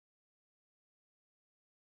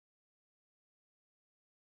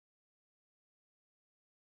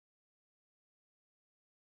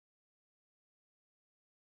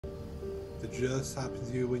this happen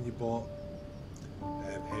to you when you bought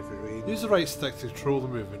Heavy Rain? Use the right stick to control the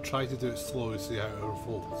movement. Try to do it slowly, see how it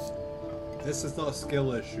unfolds. This is not a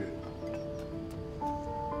skill issue.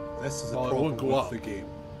 This is a Well, it problem won't go with up. the game.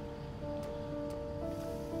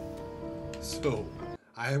 So,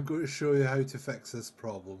 I am going to show you how to fix this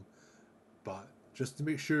problem, but just to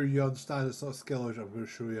make sure you understand it's not a skill issue, I'm going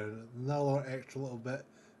to show you another extra little bit,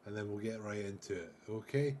 and then we'll get right into it,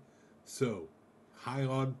 okay? So, hang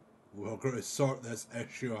on, we're going to sort this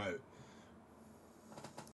issue out.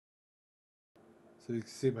 So you can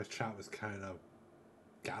see my chat was kind of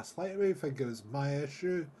gaslighting me, thinking it's my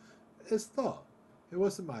issue. It's not. It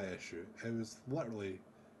wasn't my issue. It was literally,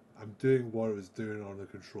 I'm doing what it was doing on the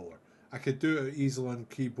controller. I could do it easily on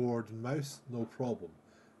keyboard and mouse, no problem.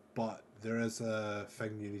 But there is a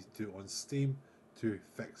thing you need to do on Steam to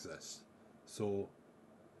fix this. So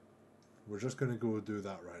we're just going to go do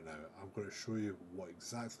that right now. I'm going to show you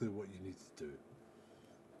exactly what you need to do.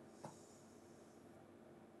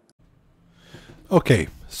 Okay,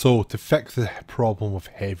 so to fix the problem with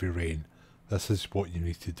Heavy Rain, this is what you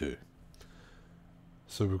need to do.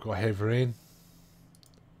 So we've got Heavy Rain,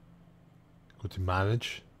 go to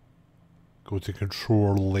Manage, go to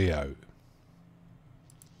Controller Layout.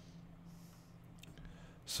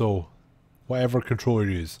 So, whatever controller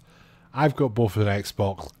you use, I've got both an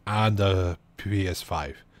Xbox and a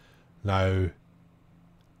PS5. Now,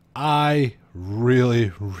 I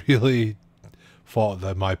really thought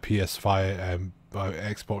that my PS5 my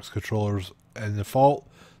Xbox controllers in the fault,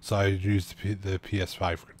 so I used the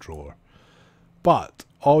PS5 controller. But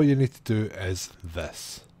all you need to do is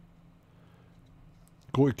this.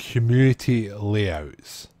 Go to Community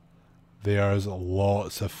Layouts. There's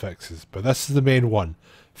lots of fixes, but this is the main one.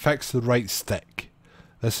 Fix the right stick.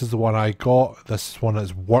 This is the one I got. This is one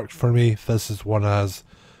that's worked for me. This is one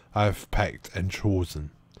I've picked and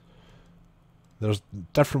chosen. There's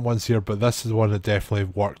different ones here, but this is one that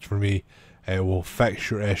definitely worked for me. It will fix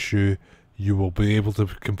your issue. You will be able to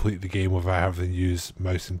complete the game without having to use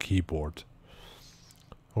mouse and keyboard.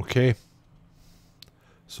 Okay?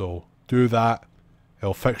 So, do that.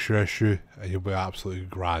 It'll fix your issue and you'll be absolutely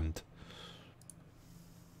grand.